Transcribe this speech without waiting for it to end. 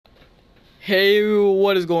Hey,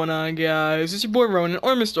 what is going on, guys? It's your boy Ronan,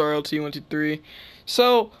 or Mr. RLT123.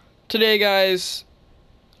 So, today, guys,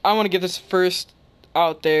 I want to get this first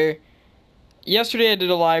out there. Yesterday, I did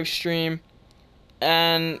a live stream,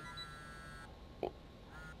 and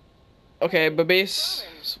okay, but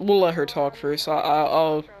we'll let her talk first.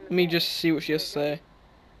 Let me just see what she has to say.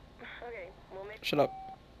 Shut up.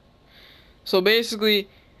 So basically,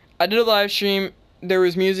 I did a live stream. There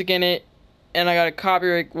was music in it, and I got a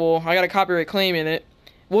copyright. Well, I got a copyright claim in it.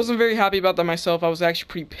 Wasn't very happy about that myself. I was actually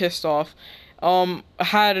pretty pissed off. I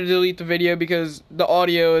had to delete the video because the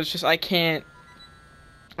audio is just I can't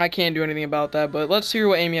do anything about that. But let's hear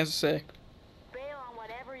what Amy has to say. Bail on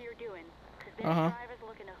whatever you're doing, 'cause this Uh-huh. driver's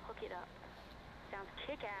looking to hook it up. Sounds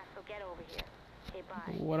kick-ass, so get over here. Okay,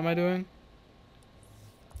 bye. What am I doing?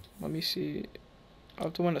 Let me see. I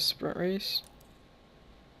have to win a sprint race.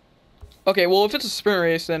 Okay, well, if it's a sprint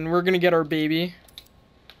race, then we're gonna get our baby.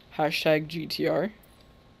 Hashtag GTR.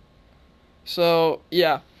 So,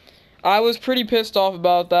 yeah. I was pretty pissed off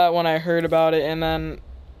about that when I heard about it, and then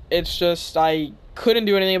it's just, I couldn't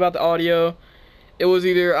do anything about the audio. It was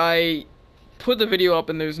either I put the video up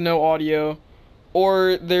and there's no audio,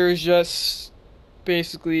 or there's just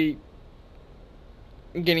basically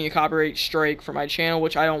getting a copyright strike for my channel,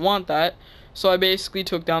 which I don't want that. So I basically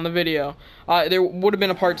took down the video. There would have been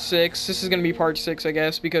a part 6. This is going to be part 6, I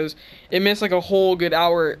guess, because it missed like a whole good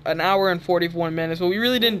hour, an hour and 41 minutes. But we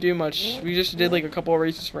really didn't do much. We just did like a couple of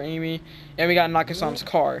races for Amy, and we got Nakasan's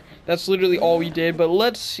car. That's literally all we did. But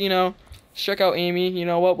let's, check out Amy. You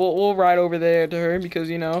know what? We'll ride over there to her because,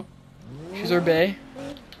 she's our bae.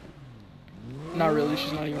 Not really.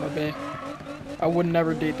 She's not even our bae. I would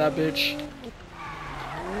never date that bitch.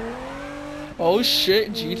 Oh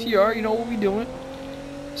shit, GTR, you know what we doing.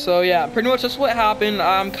 So yeah, pretty much that's what happened.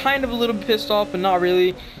 I'm kind of a little pissed off, but not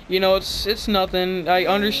really. It's nothing. I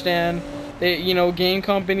understand. They, game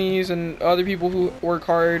companies and other people who work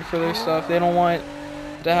hard for their stuff, they don't want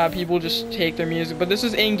to have people just take their music. But this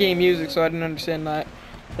is in-game music, so I didn't understand that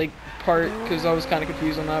part, because I was kind of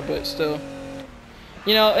confused on that, but still.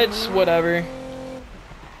 It's whatever.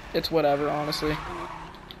 It's whatever, honestly.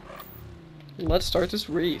 Let's start this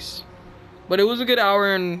race. But it was a good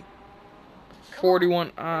hour and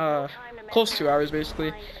 41, close to 2 hours,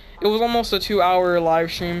 basically. It was almost a 2-hour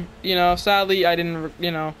live stream. Sadly, I didn't,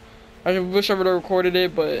 I wish I would have recorded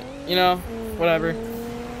it, but, whatever.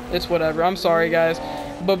 It's whatever. I'm sorry, guys.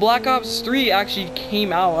 But Black Ops 3 actually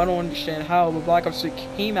came out. I don't understand how, but Black Ops 3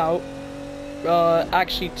 came out,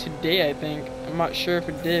 actually today, I think. I'm not sure if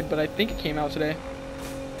it did, but I think it came out today.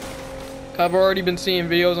 I've already been seeing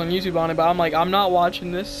videos on YouTube on it, but I'm like, I'm not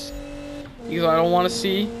watching this. Because I don't want to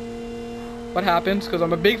see what happens, because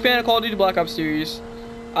I'm a big fan of Call of Duty Black Ops series.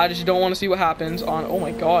 I just don't want to see what happens on, oh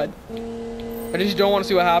my god. I just don't want to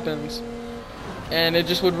see what happens. And it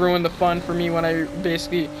just would ruin the fun for me when I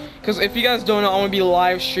basically, because if you guys don't know, I'm going to be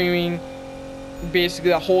live streaming basically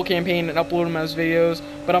the whole campaign and upload them as videos.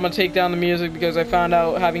 But I'm going to take down the music because I found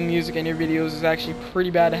out having music in your videos is actually pretty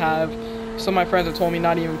bad to have. Some of my friends have told me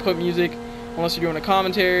not even put music unless you're doing a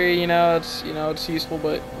commentary, it's useful,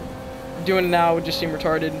 but doing it now would just seem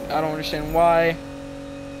retarded. I don't understand why.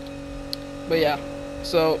 But yeah,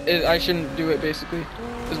 so I shouldn't do it, basically,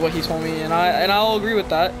 is what he told me, and I'll agree with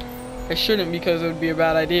that. I shouldn't, because it would be a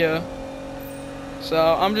bad idea. So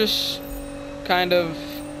I'm just kind of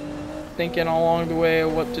thinking along the way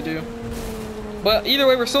of what to do. But either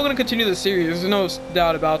way, we're still going to continue the series. There's no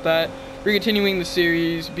doubt about that. We're continuing the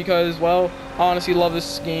series because, well, I honestly love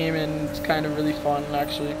this game, and it's kind of really fun,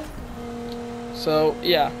 actually. So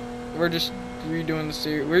yeah. We're just redoing the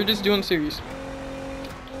series. We're just doing the series.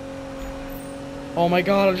 Oh my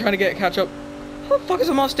god, I'm trying to catch up. How the fuck is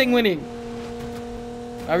a Mustang winning?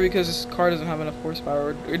 Maybe because this car doesn't have enough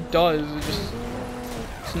horsepower. It does.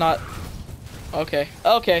 It's not. Okay.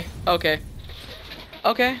 Okay.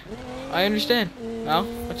 I understand. Now,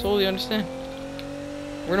 I totally understand.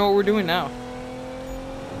 We know what we're doing now.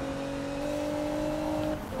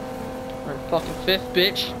 We're in fucking 5th,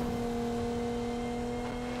 bitch.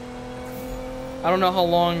 I don't know how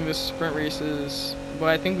long this sprint race is, but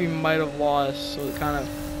I think we might have lost, so it kind of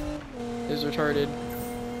is retarded.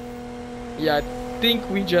 Yeah, I think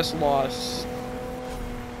we just lost.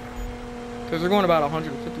 Because we're going about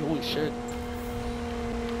 150, holy shit.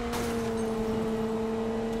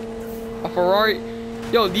 A Ferrari.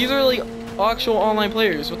 Yo, these are like actual online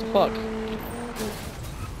players, what the fuck?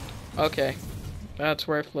 Okay, that's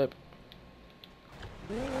where I flip.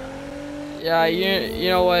 Yeah, you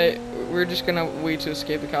know what? We're just gonna wait to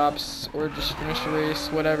escape the cops, or just finish the race,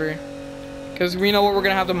 whatever. Because we know what we're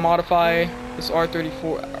gonna have to modify this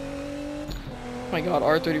R34. Oh my god,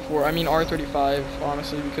 R34. I mean R35,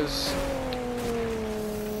 honestly, because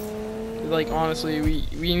like honestly,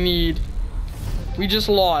 we just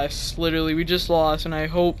lost. Literally, we just lost, and I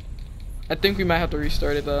think we might have to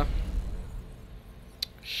restart it though.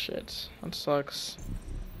 Shit, that sucks.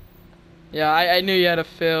 Yeah, I knew you had to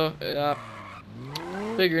fail. Yeah,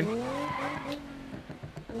 figured.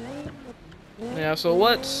 Yeah, so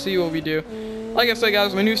let's see what we do. Like I said,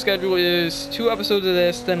 guys, my new schedule is 2 episodes of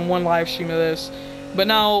this, then 1 live stream of this. But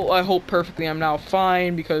now, I hope perfectly I'm now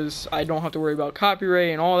fine because I don't have to worry about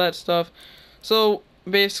copyright and all that stuff. So,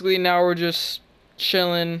 basically, now we're just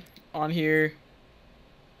chilling on here.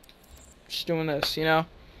 Just doing this, you know?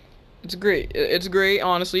 It's great. It's great,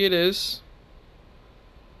 honestly, it is.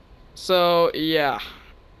 So, yeah.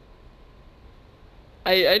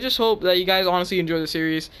 I just hope that you guys honestly enjoy the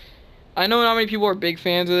series. I know not many people are big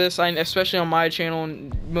fans of this, especially on my channel,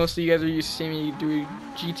 and most of you guys are used to seeing me do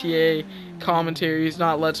GTA commentaries,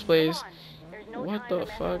 not Let's Plays. What the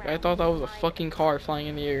fuck? I thought that was a fucking car flying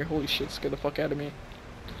in the air. Holy shit, scared the fuck out of me.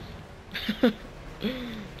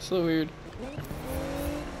 So weird.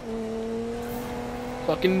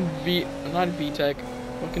 Fucking not VTech.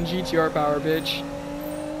 Fucking GTR power, bitch.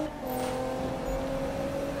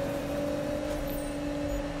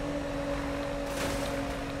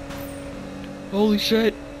 Holy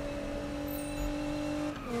shit.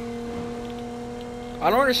 I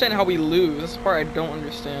don't understand how we lose. That's the part I don't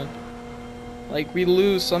understand. Like, we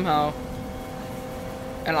lose somehow.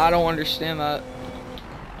 And I don't understand that.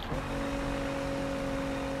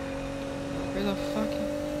 Where the fuck?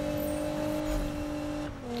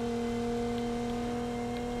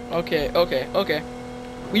 Okay.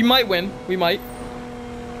 We might win. We might.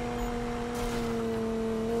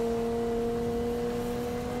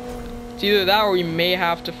 It's either that or we may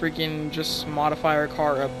have to freaking just modify our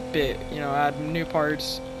car a bit. You know, add new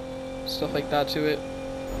parts, stuff like that to it.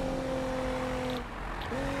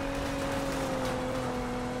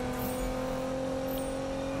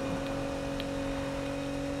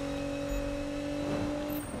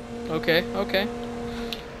 Okay.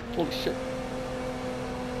 Holy shit.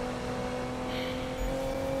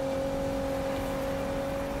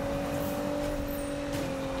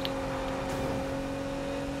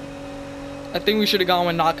 I think we should have gone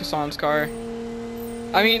with Nakasan's car.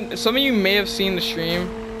 I mean, some of you may have seen the stream,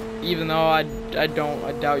 even though I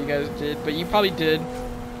doubt you guys did, but you probably did.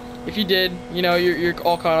 If you did, you know, you're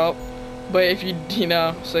all caught up. But if you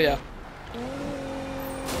know, so yeah.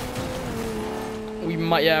 We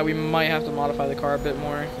might have to modify the car a bit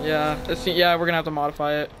more. Yeah, we're gonna have to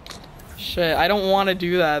modify it. Shit, I don't want to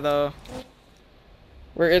do that though.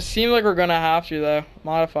 It seems like we're gonna have to though.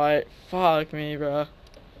 Modify it. Fuck me, bro.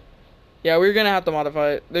 Yeah, we're gonna have to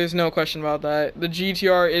modify it. There's no question about that. The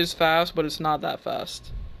GTR is fast, but it's not that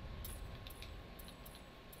fast.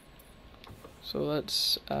 So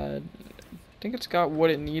let's add. I think it's got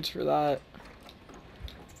what it needs for that.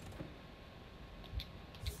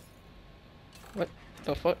 What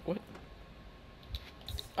the fuck? What?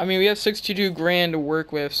 I mean, we have 62 grand to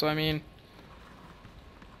work with, so I mean,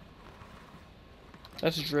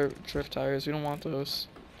 that's drift tires. We don't want those.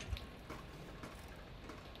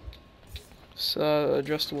 So,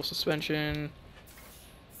 adjustable suspension.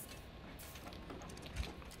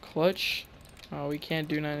 Clutch. Oh, we can't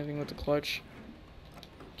do anything with the clutch.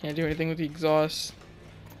 Can't do anything with the exhaust.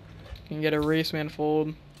 Can get a race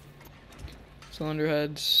manifold. Cylinder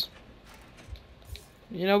heads.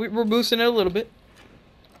 You know, we're boosting it a little bit.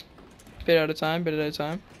 Bit at a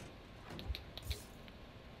time.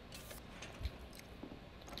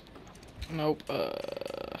 Nope.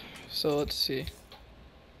 So let's see.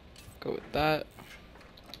 Go with that.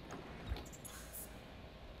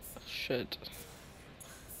 Shit.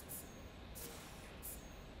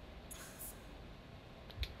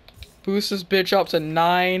 Boost this bitch up to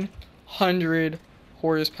 900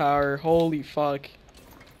 horsepower. Holy fuck.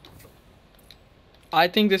 I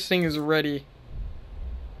think this thing is ready.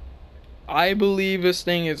 I believe this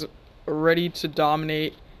thing is ready to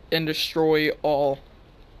dominate and destroy all.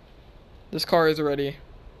 This car is ready.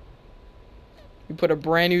 We put a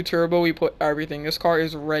brand new turbo, we put everything. This car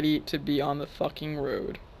is ready to be on the fucking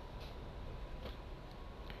road.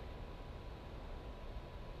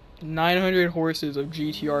 900 horses of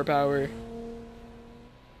GTR power.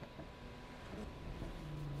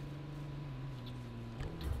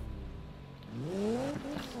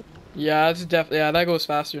 Yeah, that's definitely, yeah, that goes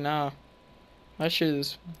faster now. That shit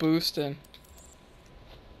is boosting.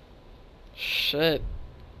 Shit.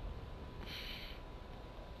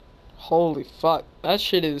 Holy fuck. That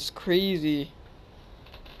shit is crazy.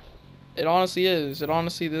 It honestly is.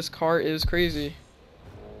 This car is crazy.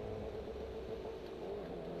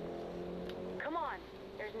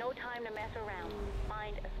 There's no time to mess around.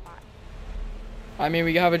 Find a spot. I mean,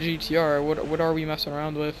 we have a GTR. What are we messing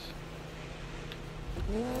around with?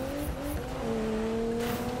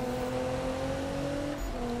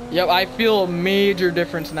 Yep, I feel a major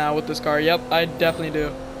difference now with this car. Yep, I definitely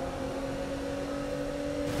do.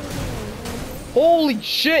 Holy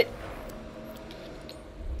shit!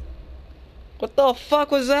 What the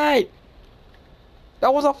fuck was that?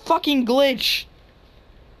 That was a fucking glitch.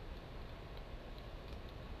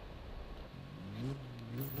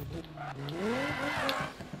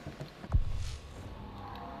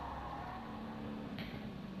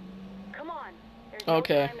 Come on. There's no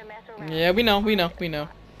Okay. time to mess around. Yeah, we know.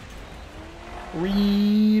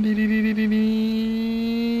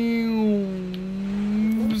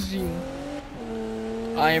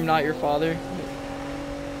 I am not your father.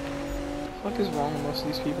 What the fuck is wrong with most of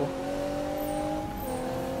these people?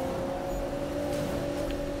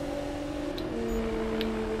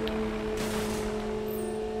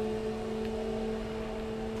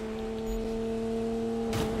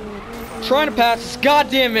 Trying to pass this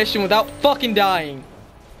goddamn mission without fucking dying.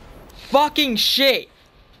 Fucking shit.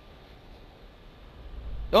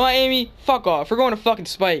 Oh, Amy, fuck off. We're going to fucking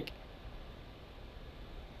Spike.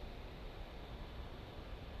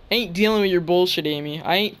 I ain't dealing with your bullshit, Amy.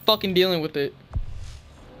 I ain't fucking dealing with it.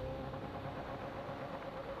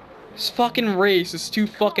 This fucking race is too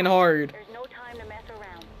fucking hard. There's no time to mess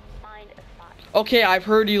around. Find a spot. Okay, I've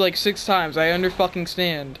heard you like 6 times. I under fucking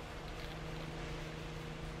stand.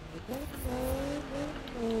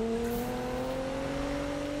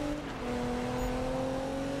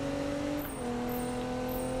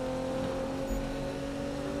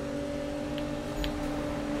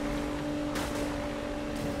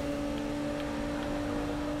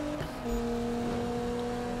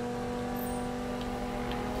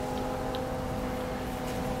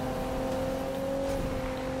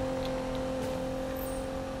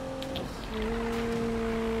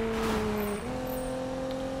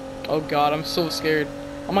 Oh god, I'm so scared.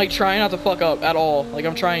 I'm like trying not to fuck up at all. Like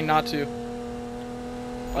I'm trying not to.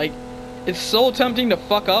 Like, it's so tempting to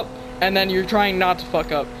fuck up, and then you're trying not to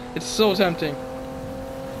fuck up. It's so tempting.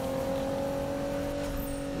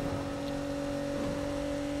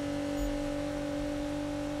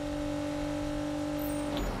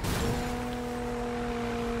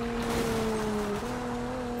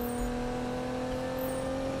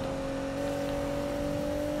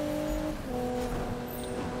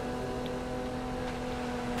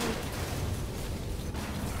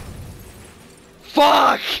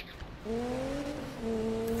 Fuck!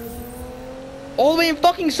 All the way in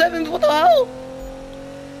fucking 7th, what the hell?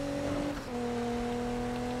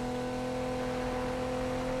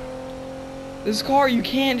 This car, you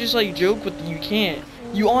can't just like joke with, you can't.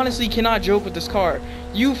 You honestly cannot joke with this car.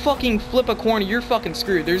 You fucking flip a corner, you're fucking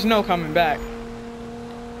screwed. There's no coming back.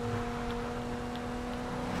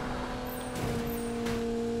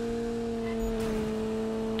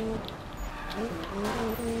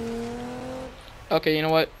 Okay, you know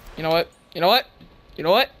what? You know what? You know what? You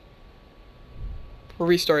know what? We're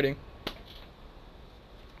restarting.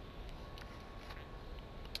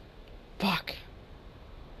 Fuck.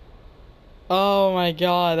 Oh my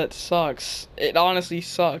god, that sucks. It honestly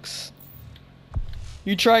sucks.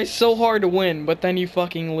 You try so hard to win, but then you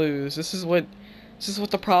fucking lose. This is what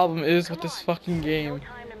the problem is with this fucking game.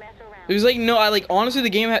 There's like no, honestly the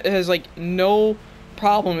game has like no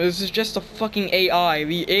problem. This is just a fucking AI.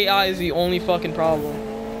 The AI is the only fucking problem.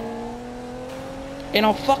 And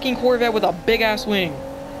a fucking Corvette with a big ass wing.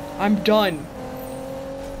 I'm done.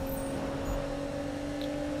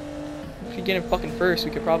 If we get in fucking first, we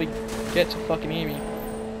could probably get to fucking Amy.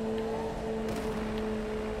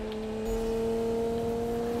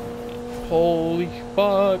 Holy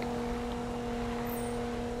fuck.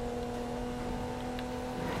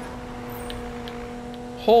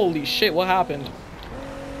 Holy shit, what happened?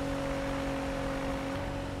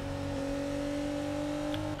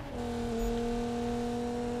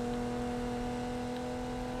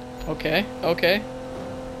 Okay, okay.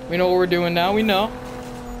 We know what we're doing now, we know.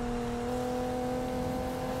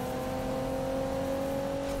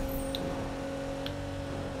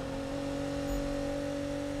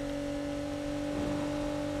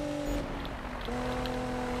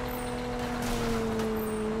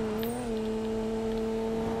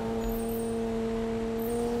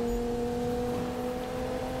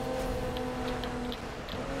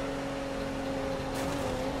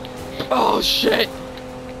 Oh shit!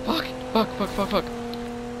 Fuck, fuck, fuck, fuck, fuck.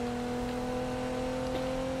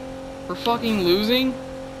 We're fucking losing?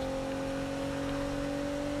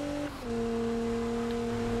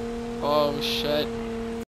 Oh shit.